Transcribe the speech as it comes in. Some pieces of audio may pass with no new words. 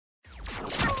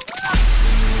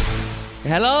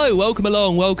Hello, welcome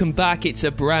along, welcome back. It's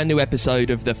a brand new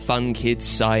episode of the Fun Kids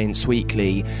Science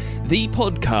Weekly, the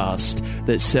podcast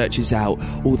that searches out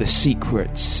all the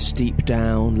secrets deep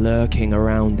down lurking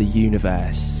around the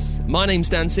universe. My name's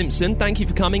Dan Simpson. Thank you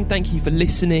for coming, thank you for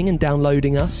listening and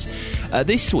downloading us.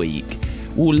 This week,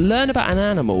 we'll learn about an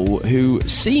animal who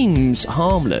seems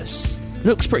harmless,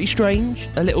 looks pretty strange,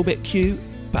 a little bit cute,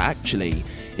 but actually,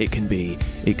 it can be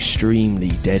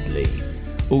extremely deadly.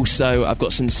 Also, I've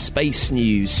got some space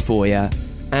news for you,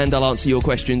 and I'll answer your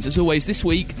questions. As always, this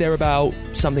week, they're about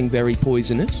something very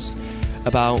poisonous,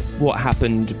 about what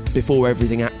happened before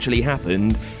everything actually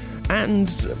happened, and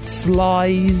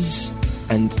flies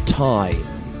and time.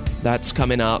 That's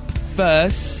coming up.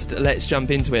 First, let's jump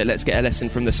into it. Let's get a lesson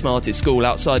from the smartest school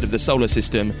outside of the solar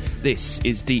system. This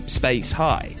is Deep Space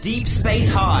High. Deep Space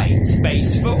High.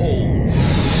 Space for all.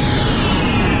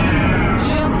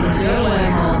 Jump into a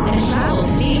wormhole and travel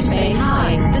to Deep Space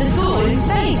High, the school in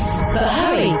space. But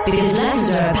hurry, because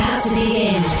lessons are about to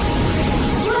begin.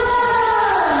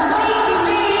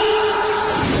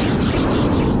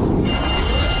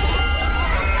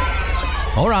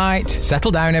 All right,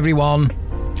 settle down, everyone.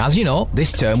 As you know,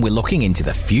 this term we're looking into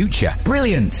the future.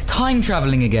 Brilliant! Time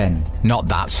travelling again. Not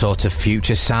that sort of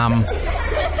future, Sam.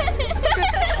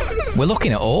 We're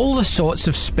looking at all the sorts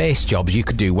of space jobs you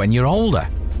could do when you're older.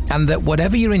 And that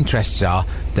whatever your interests are,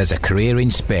 there's a career in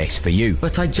space for you.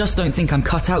 But I just don't think I'm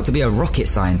cut out to be a rocket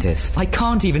scientist. I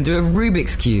can't even do a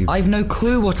Rubik's Cube. I've no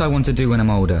clue what I want to do when I'm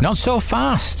older. Not so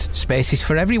fast. Space is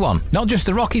for everyone, not just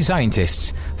the rocket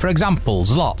scientists. For example,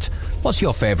 Zlot, what's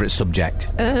your favourite subject?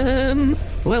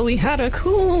 Well, we had a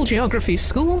cool geography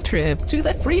school trip to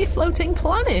the free-floating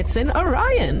planets in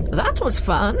Orion. That was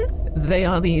fun. They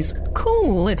are these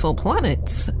cool little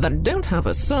planets that don't have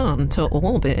a sun to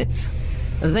orbit.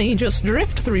 They just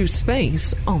drift through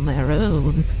space on their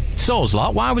own. So,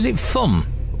 Zlot, why was it fun?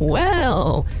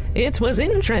 Well, it was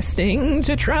interesting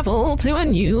to travel to a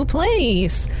new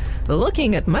place.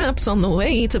 Looking at maps on the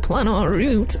way to plan our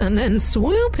route and then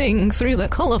swooping through the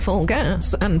colourful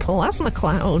gas and plasma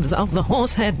clouds of the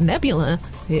Horsehead Nebula.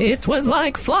 It was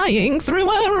like flying through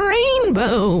a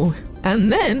rainbow.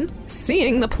 And then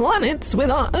seeing the planets with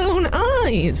our own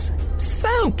eyes.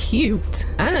 So cute.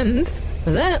 And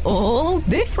they're all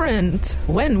different.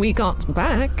 When we got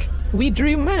back, we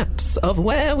drew maps of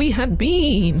where we had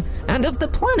been, and of the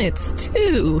planets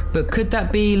too. But could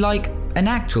that be like an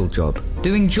actual job?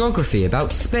 Doing geography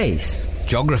about space?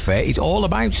 Geography is all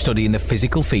about studying the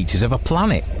physical features of a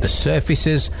planet, the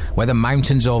surfaces, whether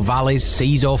mountains or valleys,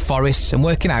 seas or forests, and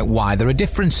working out why there are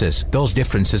differences. Those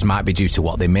differences might be due to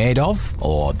what they're made of,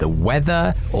 or the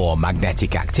weather, or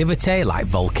magnetic activity like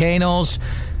volcanoes.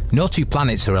 No two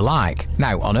planets are alike.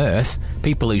 Now, on Earth,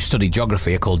 people who study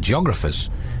geography are called geographers.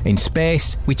 In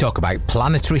space, we talk about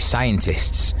planetary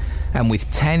scientists. And with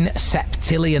 10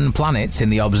 septillion planets in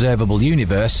the observable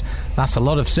universe, that's a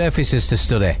lot of surfaces to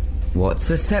study. What's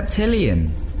a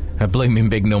septillion? A blooming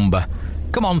big number.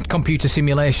 Come on, computer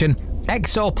simulation.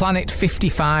 Exoplanet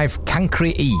 55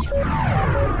 Cancri E.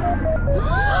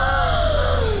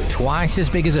 Twice as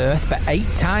big as Earth, but 8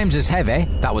 times as heavy.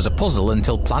 That was a puzzle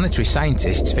until planetary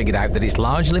scientists figured out that it's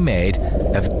largely made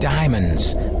of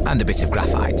diamonds and a bit of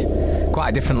graphite. Quite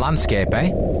a different landscape,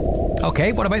 eh?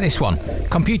 OK, what about this one?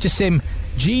 Computer sim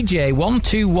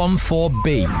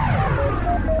GJ1214b.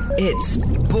 It's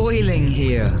boiling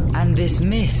here, and this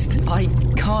mist, I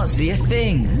can't see a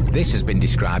thing. This has been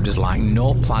described as like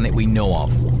no planet we know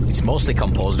of. It's mostly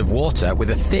composed of water with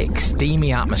a thick,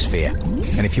 steamy atmosphere.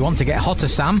 And if you want to get hotter,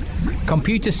 Sam,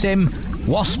 computer sim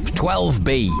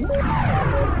WASP-12b.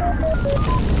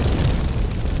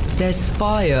 There's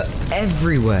fire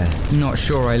everywhere. Not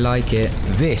sure I like it.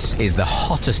 This is the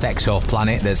hottest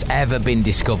exoplanet that's ever been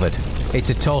discovered. It's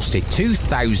a toasty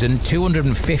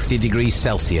 2,250 degrees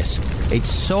Celsius. It's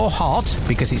so hot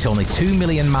because it's only 2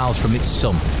 million miles from its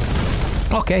sun.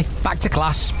 OK, back to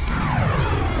class.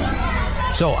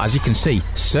 So, as you can see,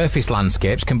 surface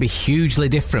landscapes can be hugely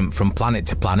different from planet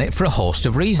to planet for a host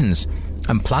of reasons.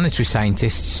 And planetary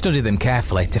scientists study them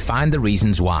carefully to find the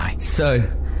reasons why. So,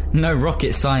 no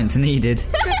rocket science needed.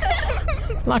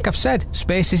 Like I've said,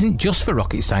 space isn't just for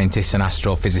rocket scientists and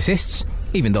astrophysicists,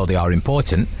 even though they are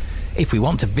important. If we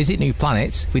want to visit new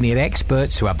planets, we need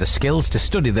experts who have the skills to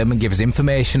study them and give us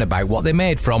information about what they're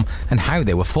made from and how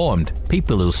they were formed.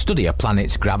 People who'll study a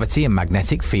planet's gravity and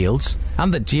magnetic fields,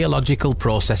 and the geological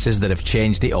processes that have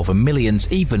changed it over millions,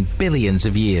 even billions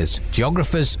of years.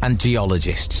 Geographers and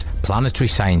geologists, planetary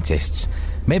scientists.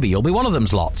 Maybe you'll be one of them,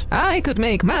 Zlot. I could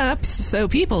make maps so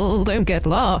people don't get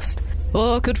lost,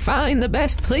 or could find the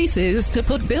best places to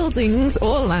put buildings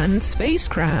or land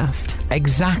spacecraft.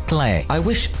 Exactly. I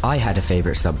wish I had a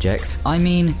favourite subject. I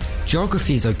mean,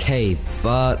 geography's okay,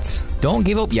 but... Don't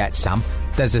give up yet, Sam.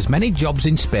 There's as many jobs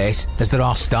in space as there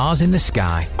are stars in the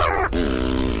sky.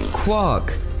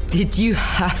 Quark, did you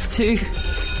have to?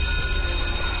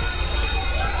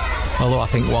 Although I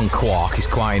think one quark is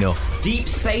quite enough. Deep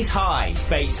Space High,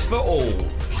 space for all.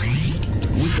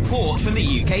 With support from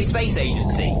the UK Space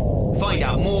Agency. Find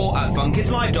out more at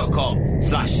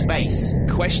funkidslive.com/space.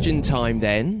 Question time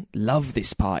then. Love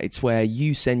this part. It's where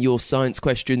you send your science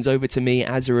questions over to me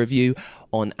as a review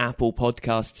on Apple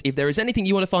Podcasts. If there is anything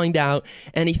you want to find out,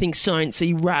 anything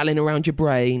sciencey rattling around your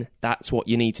brain, that's what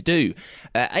you need to do.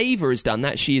 Ava has done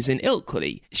that. She is in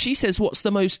Ilkley. She says, what's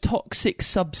the most toxic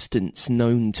substance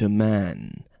known to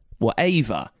man? Well,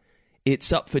 Ava,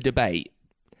 it's up for debate.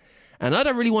 And I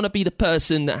don't really want to be the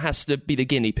person that has to be the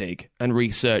guinea pig and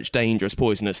research dangerous,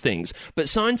 poisonous things. But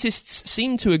scientists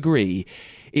seem to agree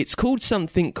it's called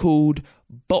something called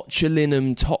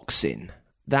botulinum toxin.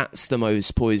 That's the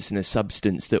most poisonous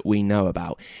substance that we know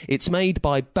about. It's made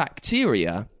by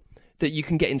bacteria that you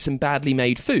can get in some badly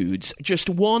made foods. Just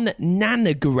 1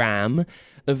 nanogram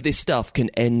of this stuff can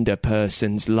end a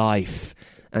person's life.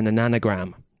 And a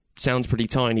nanogram sounds pretty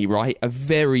tiny, right? A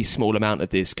very small amount of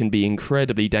this can be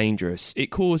incredibly dangerous. It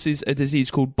causes a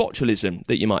disease called botulism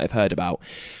that you might have heard about.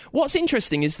 What's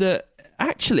interesting is that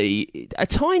actually a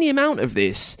tiny amount of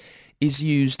this is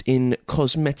used in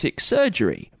cosmetic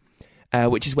surgery,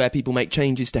 which is where people make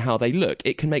changes to how they look.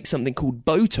 It can make something called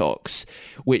Botox,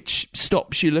 which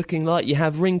stops you looking like you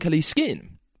have wrinkly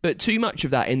skin. But too much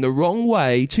of that in the wrong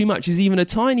way, too much is even a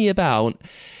tiny amount,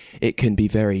 it can be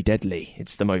very deadly.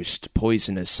 It's the most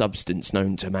poisonous substance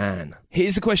known to man.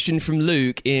 Here's a question from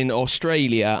Luke in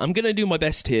Australia. I'm going to do my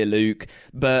best here, Luke,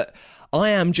 but I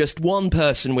am just one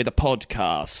person with a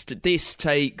podcast. This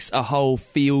takes a whole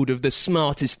field of the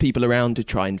smartest people around to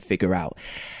try and figure out.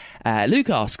 Luke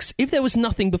asks, if there was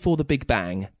nothing before the Big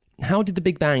Bang, how did the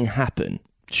Big Bang happen?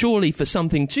 Surely for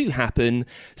something to happen,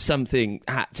 something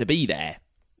had to be there.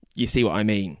 You see what I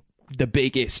mean? The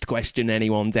biggest question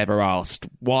anyone's ever asked.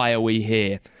 Why are we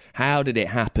here? How did it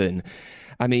happen?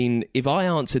 I mean, if I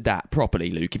answered that properly,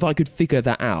 Luke, if I could figure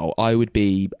that out, I would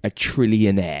be a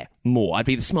trillionaire. More. I'd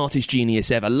be the smartest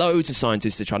genius ever. Loads of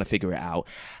scientists are trying to figure it out.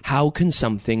 How can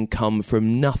something come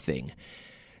from nothing?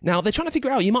 Now, they're trying to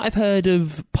figure out, you might have heard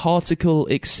of particle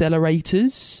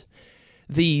accelerators.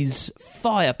 These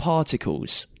fire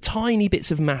particles, tiny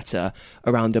bits of matter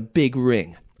around a big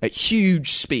ring. At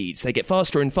huge speeds. They get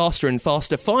faster and faster and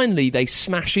faster. Finally, they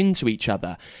smash into each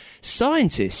other.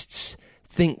 Scientists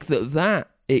think that that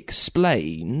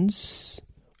explains,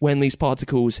 when these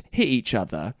particles hit each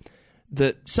other,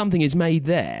 that something is made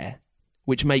there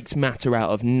which makes matter out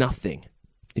of nothing,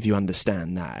 if you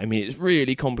understand that. I mean, it's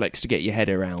really complex to get your head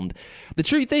around. The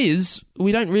truth is,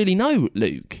 we don't really know,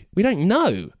 Luke. We don't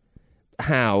know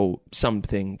how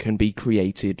something can be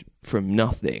created from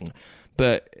nothing.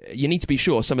 But you need to be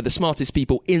sure some of the smartest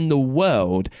people in the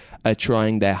world are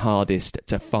trying their hardest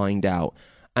to find out.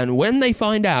 And when they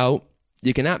find out,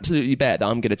 you can absolutely bet that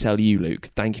I'm going to tell you, Luke.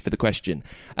 Thank you for the question.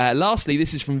 Lastly,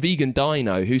 this is from Vegan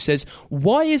Dino, who says,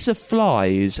 why is a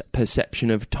fly's perception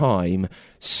of time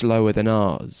slower than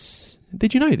ours?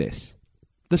 Did you know this?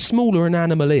 The smaller an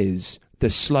animal is, the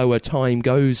slower time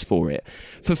goes for it.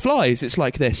 For flies, it's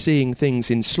like they're seeing things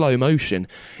in slow motion.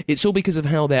 It's all because of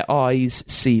how their eyes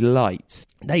see light.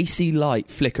 They see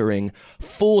light flickering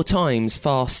 4 times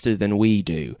faster than we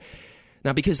do.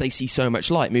 Now, because they see so much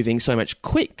light moving so much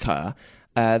quicker,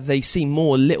 they see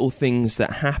more little things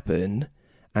that happen,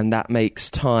 and that makes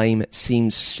time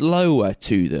seem slower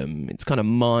to them. It's kind of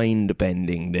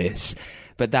mind-bending, this.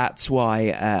 But that's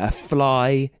why a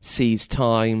fly sees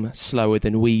time slower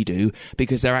than we do,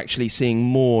 because they're actually seeing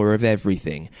more of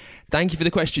everything. Thank you for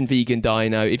the question, Vegan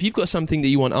Dino. If you've got something that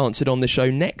you want answered on the show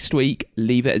next week,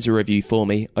 leave it as a review for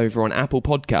me over on Apple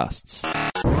Podcasts.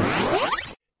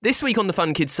 This week on the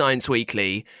Fun Kids Science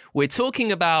Weekly, we're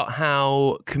talking about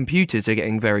how computers are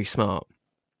getting very smart.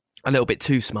 A little bit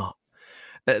too smart.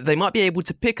 They might be able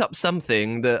to pick up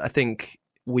something that I think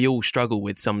we all struggle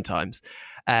with sometimes.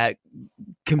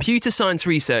 Computer science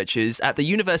researchers at the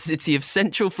University of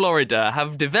Central Florida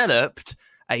have developed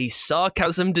a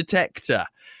sarcasm detector.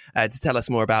 To tell us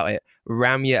more about it,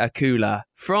 Ramya Akula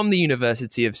from the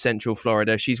University of Central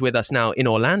Florida. She's with us now in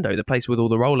Orlando, the place with all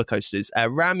the roller coasters.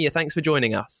 Ramya, thanks for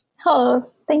joining us.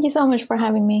 Hello. Thank you so much for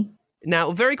having me.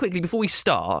 Now, very quickly, before we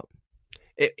start,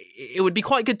 it would be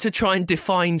quite good to try and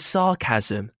define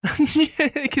sarcasm,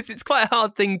 because it's quite a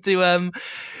hard thing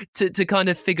to kind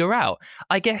of figure out.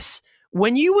 I guess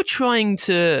when you were trying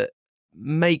to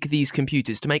make these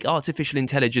computers, to make artificial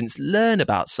intelligence learn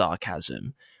about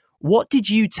sarcasm, what did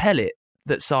you tell it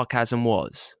that sarcasm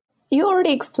was? You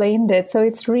already explained it, so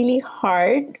it's really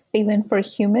hard even for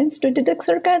humans to detect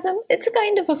sarcasm. It's a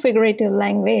kind of a figurative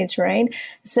language, right?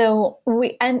 So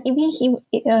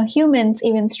humans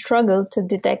even struggle to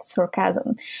detect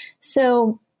sarcasm.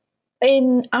 So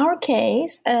in our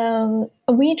case,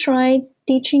 we tried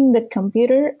teaching the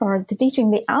computer or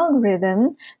teaching the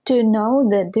algorithm to know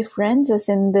the differences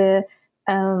in the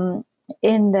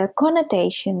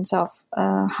connotations of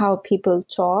how people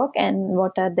talk and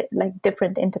what are the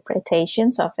different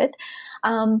interpretations of it.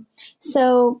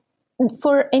 So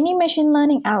for any machine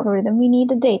learning algorithm, we need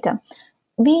the data.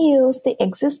 We use the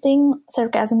existing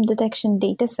sarcasm detection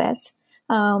data sets,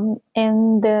 and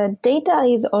the data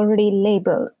is already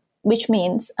labeled, which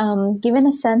means given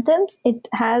a sentence, it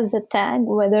has a tag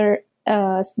whether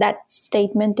that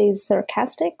statement is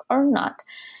sarcastic or not.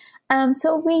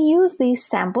 So we use these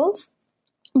samples,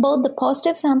 both the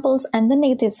positive samples and the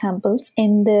negative samples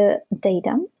in the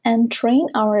data, and train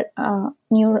our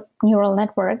neural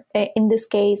network. In this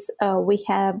case, we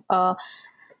have a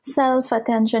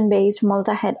self-attention based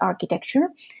multi-head architecture.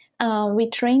 We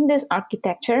train this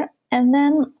architecture, and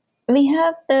then we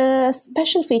have the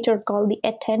special feature called the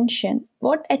attention.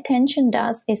 What attention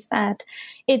does is that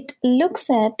it looks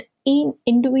at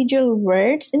individual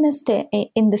words in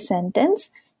the sentence,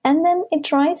 and then it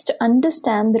tries to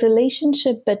understand the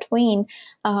relationship between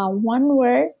one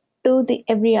word to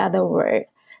every other word.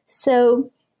 So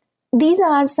these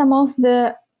are some of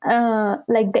the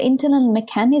the internal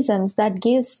mechanisms that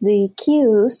gives the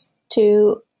cues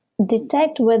to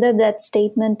detect whether that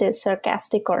statement is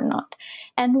sarcastic or not.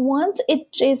 And once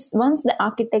the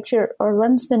architecture or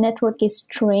once the network is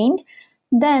trained,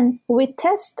 then we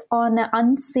test on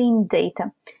unseen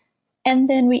data. And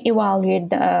then we evaluate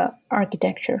the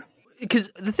architecture. Because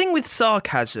the thing with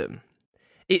sarcasm,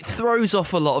 it throws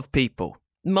off a lot of people.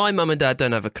 My mum and dad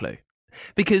don't have a clue.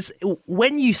 Because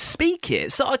when you speak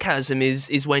it, sarcasm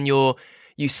is when you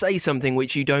say something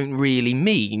which you don't really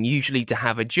mean, usually to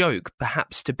have a joke,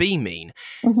 perhaps to be mean.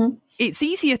 Mm-hmm. It's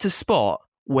easier to spot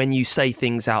when you say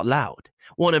things out loud.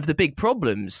 One of the big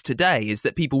problems today is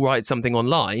that people write something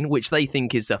online which they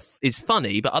think is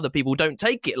funny, but other people don't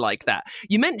take it like that.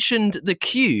 You mentioned the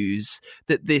cues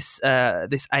that this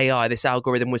AI, this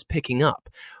algorithm was picking up.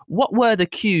 What were the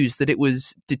cues that it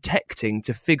was detecting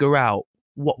to figure out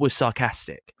what was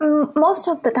sarcastic? Most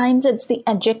of the times it's the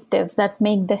adjectives that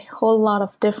make the whole lot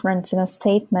of difference in a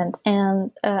statement.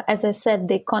 And as I said,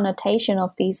 the connotation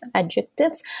of these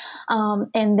adjectives,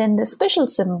 and then the special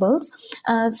symbols.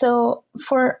 So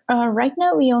for right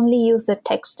now, we only use the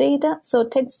text data. So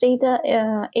text data,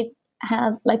 it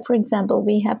has, for example,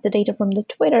 we have the data from the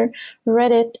Twitter,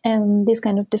 Reddit, and these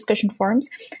kind of discussion forums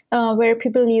where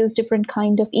people use different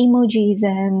kind of emojis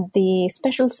and the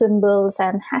special symbols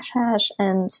and hash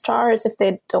and stars if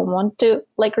they don't want to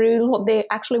reveal what they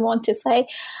actually want to say.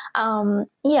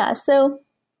 So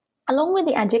along with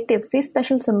the adjectives, these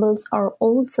special symbols are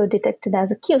also detected as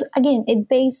a cues. Again, it's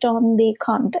based on the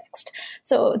context.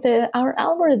 So our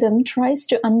algorithm tries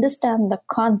to understand the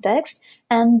context,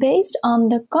 and based on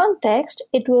the context,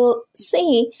 it will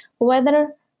see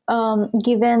whether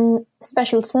given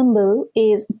special symbol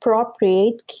is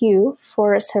appropriate cue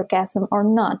for sarcasm or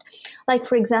not.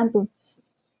 For example,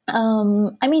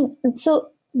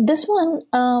 this one,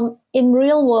 in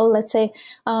real world, let's say,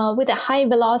 with a high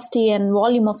velocity and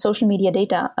volume of social media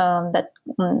data,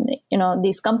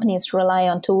 these companies rely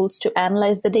on tools to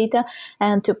analyze the data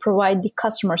and to provide the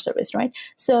customer service, right?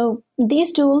 So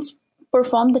these tools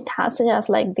perform the tasks such as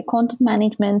the content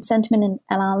management, sentiment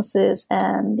analysis,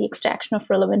 and the extraction of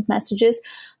relevant messages,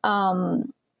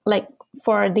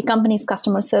 for the company's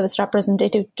customer service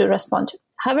representative to respond to.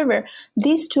 However,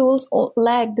 these tools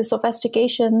lack the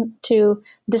sophistication to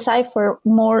decipher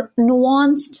more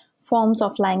nuanced forms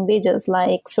of languages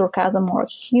like sarcasm or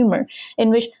humor, in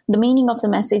which the meaning of the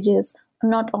message is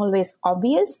not always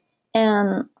obvious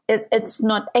and it's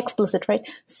not explicit, right?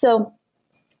 So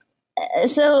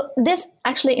this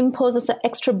actually imposes an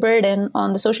extra burden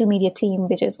on the social media team,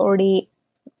 which is already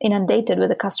inundated with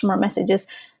the customer messages,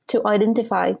 to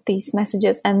identify these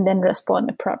messages and then respond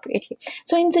appropriately.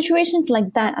 So in situations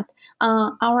like that,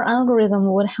 our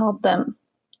algorithm would help them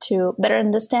to better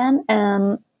understand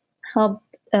and help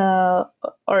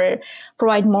or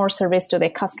provide more service to their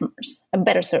customers, a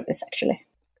better service actually.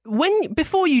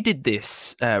 Before you did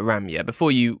this, Ramya,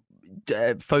 before you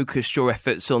focused your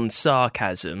efforts on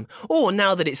sarcasm, or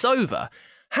now that it's over,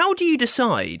 how do you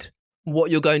decide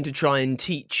what you're going to try and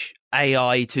teach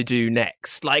AI to do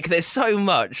next? Like, there's so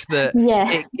much that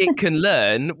it can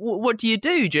learn. What do you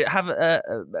do? Do you have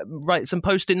write some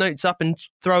post-it notes up and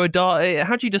throw a dart?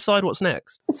 How do you decide what's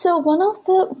next? So one of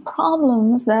the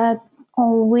problems that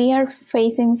we are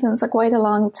facing since quite a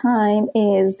long time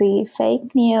is the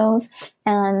fake news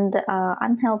and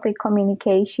unhealthy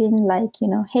communication, like,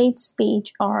 hate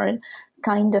speech or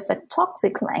kind of a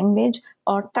toxic language,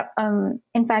 or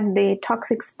in fact the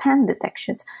toxic spam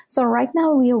detections. So right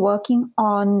now we are working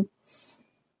on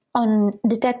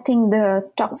detecting the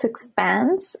toxic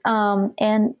spams,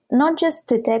 and not just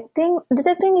detecting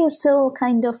is still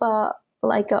kind of a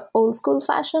old school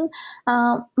fashion,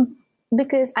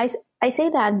 because I say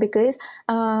that because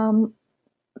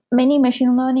many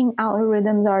machine learning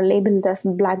algorithms are labeled as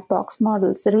black box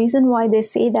models. The reason why they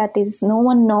say that is no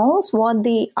one knows what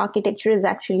the architecture is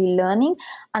actually learning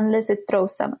unless it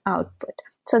throws some output.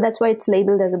 So that's why it's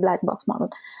labeled as a black box model.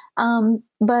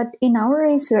 But in our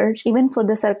research, even for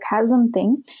the sarcasm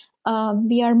thing,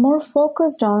 we are more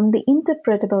focused on the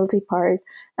interpretability part,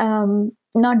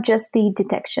 not just the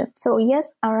detection. So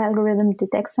yes, our algorithm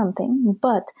detects something,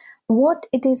 but what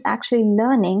it is actually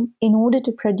learning in order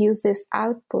to produce this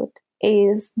output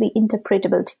is the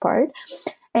interpretability part.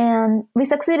 And we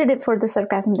succeeded it for the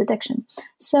sarcasm detection.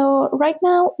 So right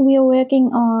now we are working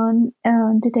on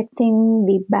detecting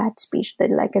the bad speech,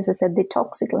 like as I said, the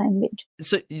toxic language.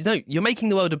 So, you're making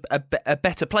the world a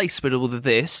better place with all of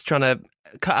this, trying to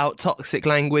cut out toxic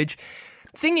language.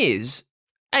 Thing is,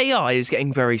 AI is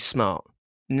getting very smart.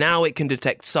 Now it can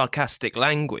detect sarcastic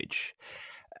language.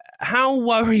 How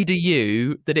worried are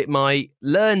you that it might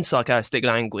learn sarcastic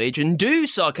language and do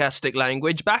sarcastic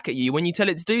language back at you when you tell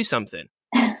it to do something?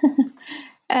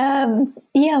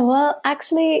 Well,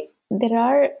 actually,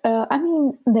 there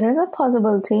is a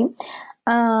possibility.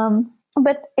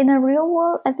 But in a real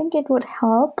world, I think it would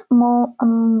help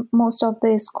most of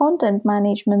these content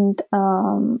management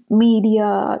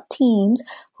media teams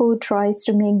who tries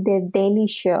to make their daily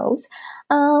shows.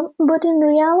 But in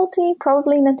reality,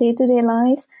 probably in a day-to-day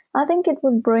life, I think it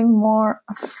would bring more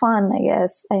fun, I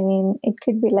guess. I mean, it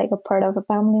could be like a part of a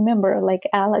family member, like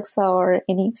Alexa or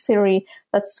any Siri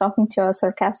that's talking to us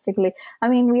sarcastically. I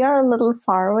mean, we are a little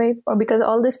far away because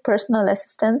all these personal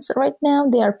assistants right now,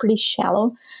 they are pretty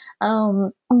shallow.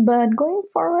 But going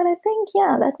forward, I think,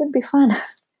 that would be fun.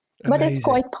 But it's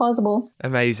quite possible.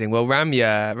 Amazing. Well,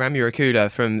 Ramya Akula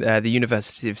from the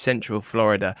University of Central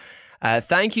Florida,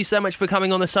 thank you so much for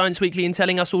coming on the Science Weekly and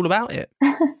telling us all about it.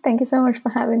 Thank you so much for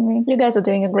having me. You guys are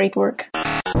doing a great work.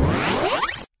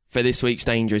 For this week's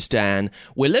Dangerous Dan,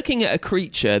 we're looking at a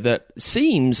creature that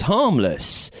seems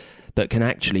harmless, but can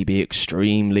actually be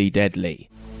extremely deadly.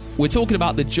 We're talking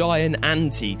about the giant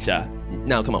anteater.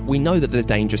 Now, come on, we know that they're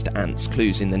dangerous to ants,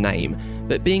 clues in the name,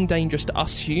 but being dangerous to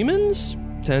us humans?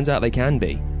 Turns out they can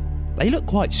be. They look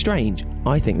quite strange.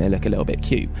 I think they look a little bit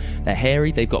cute. They're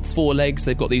hairy, they've got 4 legs,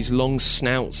 they've got these long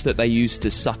snouts that they use to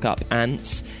suck up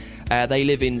ants. They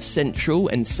live in Central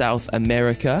and South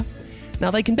America. Now,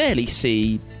 they can barely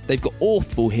see, they've got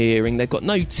awful hearing, they've got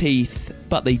no teeth,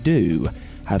 but they do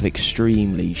have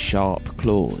extremely sharp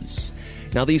claws.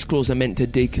 Now, these claws are meant to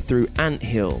dig through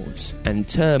anthills and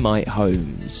termite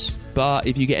homes, but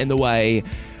if you get in the way,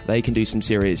 they can do some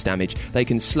serious damage. They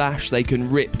can slash, they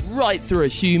can rip right through a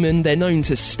human. They're known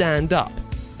to stand up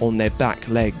on their back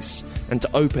legs and to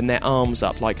open their arms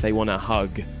up like they want a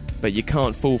hug, but you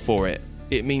can't fall for it.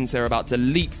 It means they're about to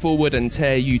leap forward and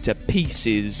tear you to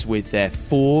pieces with their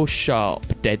 4 sharp,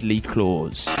 deadly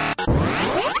claws.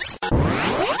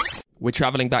 We're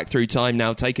travelling back through time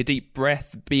now. Take a deep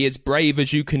breath. Be as brave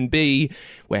as you can be.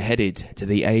 We're headed to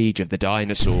the age of the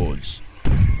dinosaurs.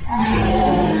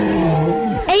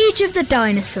 Age of the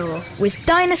Dinosaur with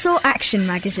Dinosaur Action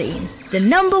Magazine, the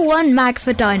 #1 mag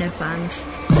for dino fans.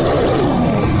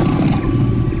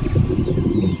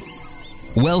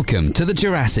 Welcome to the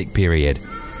Jurassic period,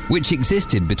 which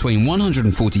existed between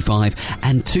 145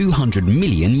 and 200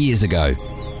 million years ago.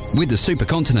 With the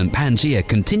supercontinent Pangaea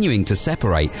continuing to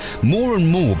separate, more and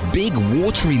more big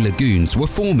watery lagoons were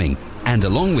forming, and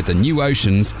along with the new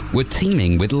oceans were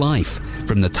teeming with life,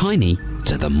 from the tiny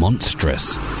to the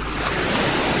monstrous.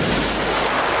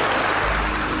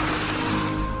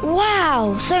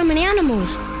 Wow, so many animals.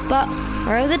 But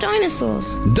where are the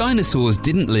dinosaurs? Dinosaurs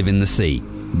didn't live in the sea,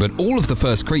 but all of the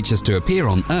first creatures to appear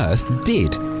on Earth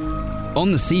did.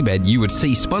 On the seabed, you would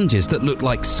see sponges that looked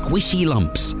like squishy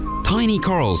lumps, tiny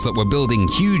corals that were building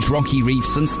huge rocky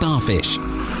reefs, and starfish.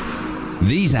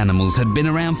 These animals had been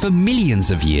around for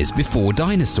millions of years before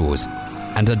dinosaurs,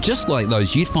 and are just like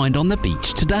those you'd find on the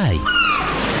beach today.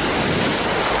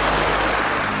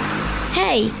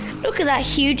 Hey, Look at that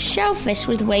huge shellfish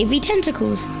with wavy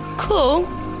tentacles. Cool.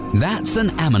 That's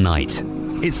an ammonite.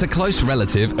 It's a close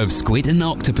relative of squid and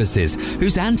octopuses,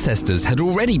 whose ancestors had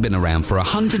already been around for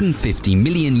 150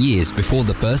 million years before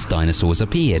the first dinosaurs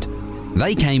appeared.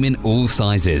 They came in all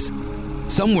sizes.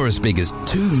 Some were as big as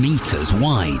 2 meters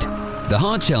wide. The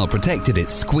hard shell protected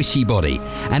its squishy body,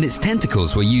 and its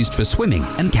tentacles were used for swimming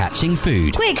and catching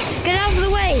food. Quick, get out of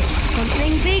the way.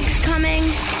 Something big's coming.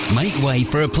 Make way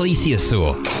for a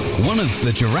plesiosaur, one of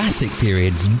the Jurassic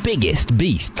period's biggest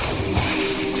beasts.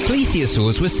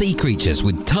 Plesiosaurs were sea creatures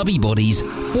with tubby bodies,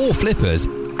 4 flippers,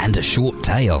 and a short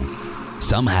tail.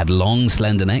 Some had long,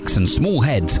 slender necks and small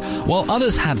heads, while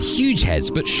others had huge heads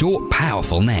but short,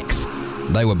 powerful necks.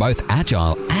 They were both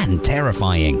agile and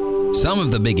terrifying. Some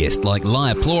of the biggest, like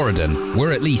Liopleurodon,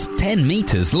 were at least 10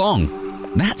 meters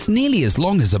long. That's nearly as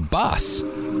long as a bus.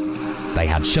 They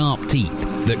had sharp teeth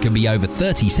that could be over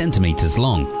 30 centimeters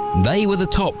long. They were the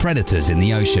top predators in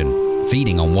the ocean,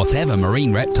 feeding on whatever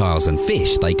marine reptiles and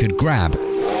fish they could grab.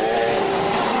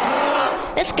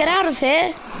 Let's get out of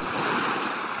here.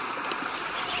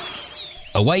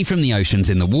 Away from the oceans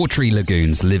in the watery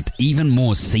lagoons lived even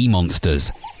more sea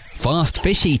monsters. Fast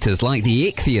fish eaters like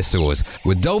the ichthyosaurs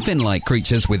were dolphin-like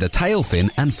creatures with a tail fin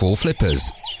and 4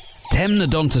 flippers.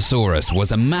 Temnodontosaurus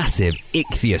was a massive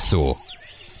ichthyosaur,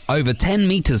 over 10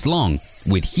 meters long,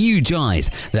 with huge eyes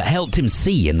that helped him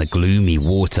see in the gloomy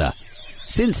water.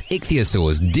 Since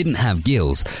ichthyosaurs didn't have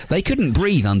gills, they couldn't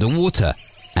breathe underwater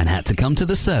and had to come to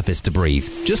the surface to breathe,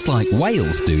 just like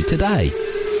whales do today.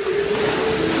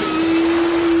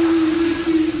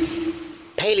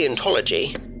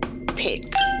 Paleontology. Pick.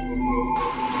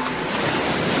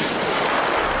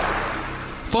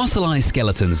 Fossilized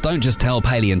skeletons don't just tell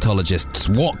paleontologists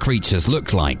what creatures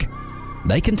looked like.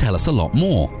 They can tell us a lot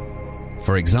more.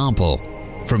 For example,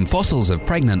 from fossils of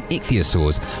pregnant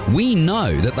ichthyosaurs, we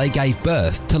know that they gave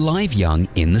birth to live young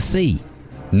in the sea.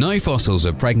 No fossils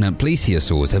of pregnant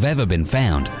plesiosaurs have ever been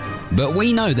found, but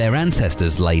we know their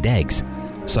ancestors laid eggs,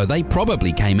 so they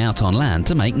probably came out on land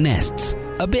to make nests,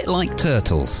 a bit like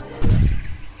turtles.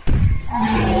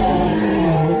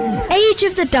 Age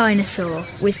of the Dinosaur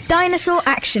with Dinosaur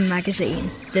Action Magazine,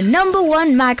 the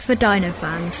 #1 mag for dino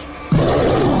fans.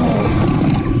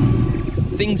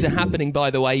 Things are happening, by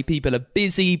the way. People are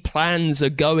busy. Plans are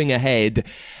going ahead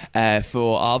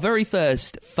for our very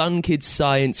first Fun Kids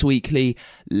Science Weekly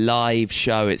live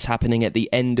show. It's happening at the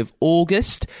end of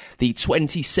August, the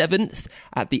 27th,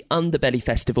 at the Underbelly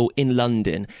Festival in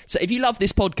London. So if you love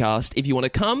this podcast, if you want to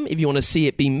come, if you want to see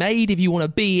it be made, if you want to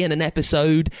be in an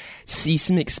episode, see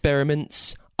some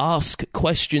experiments, ask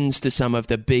questions to some of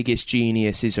the biggest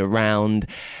geniuses around,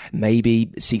 maybe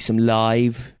see some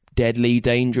live deadly,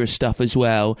 dangerous stuff as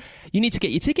well, you need to get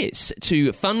your tickets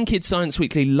to Fun Kids Science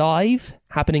Weekly Live,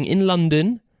 happening in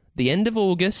London, the end of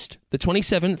August, the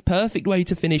 27th. Perfect way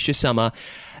to finish your summer.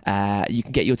 You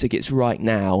can get your tickets right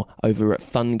now over at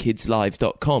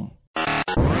funkidslive.com.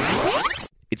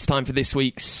 It's time for this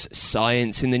week's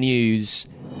Science in the News.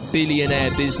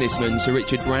 Billionaire businessman Sir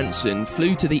Richard Branson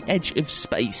flew to the edge of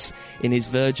space in his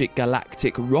Virgin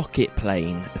Galactic rocket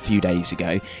plane a few days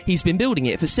ago. He's been building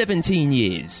it for 17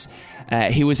 years.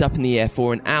 He was up in the air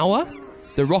for an hour.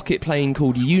 The rocket plane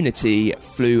called Unity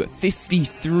flew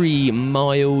 53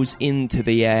 miles into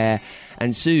the air,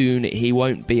 and soon he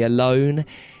won't be alone.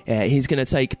 He's going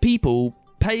to take people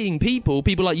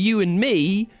like you and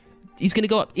me. He's going to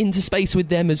go up into space with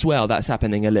them as well. That's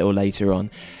happening a little later on.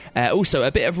 Also,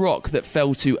 a bit of rock that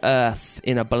fell to Earth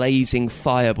in a blazing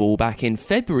fireball back in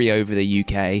February over the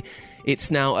UK.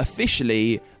 It's now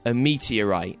officially a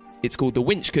meteorite. It's called the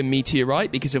Winchcombe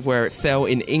meteorite because of where it fell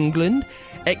in England.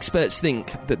 Experts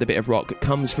think that the bit of rock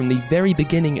comes from the very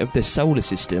beginning of the solar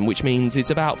system, which means it's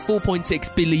about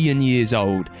 4.6 billion years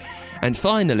old. And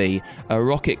finally, a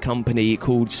rocket company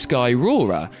called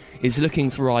Skyrora is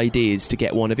looking for ideas to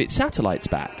get one of its satellites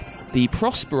back. The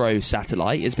Prospero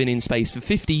satellite has been in space for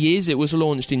 50 years. It was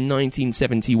launched in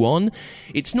 1971.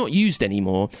 It's not used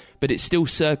anymore, but it's still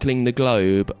circling the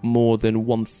globe more than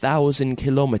 1,000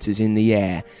 kilometres in the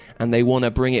air. And they want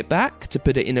to bring it back to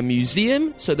put it in a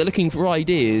museum, so they're looking for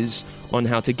ideas on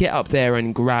how to get up there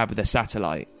and grab the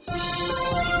satellite.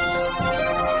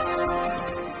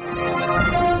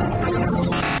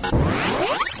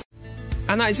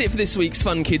 And that is it for this week's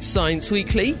Fun Kids Science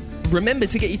Weekly. Remember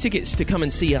to get your tickets to come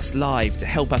and see us live to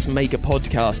help us make a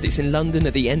podcast. It's in London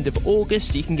at the end of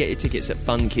August. You can get your tickets at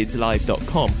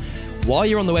funkidslive.com. While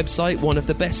you're on the website, one of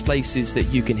the best places that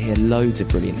you can hear loads of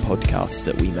brilliant podcasts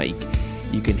that we make.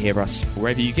 You can hear us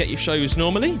wherever you get your shows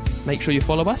normally. Make sure you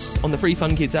follow us on the free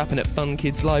Fun Kids app and at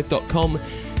funkidslive.com.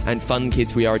 And Fun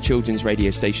Kids, we are a children's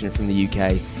radio station from the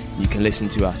UK. You can listen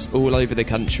to us all over the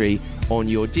country on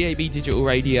your DAB digital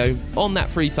radio, on that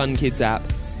free Fun Kids app,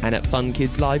 and at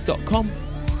funkidslive.com.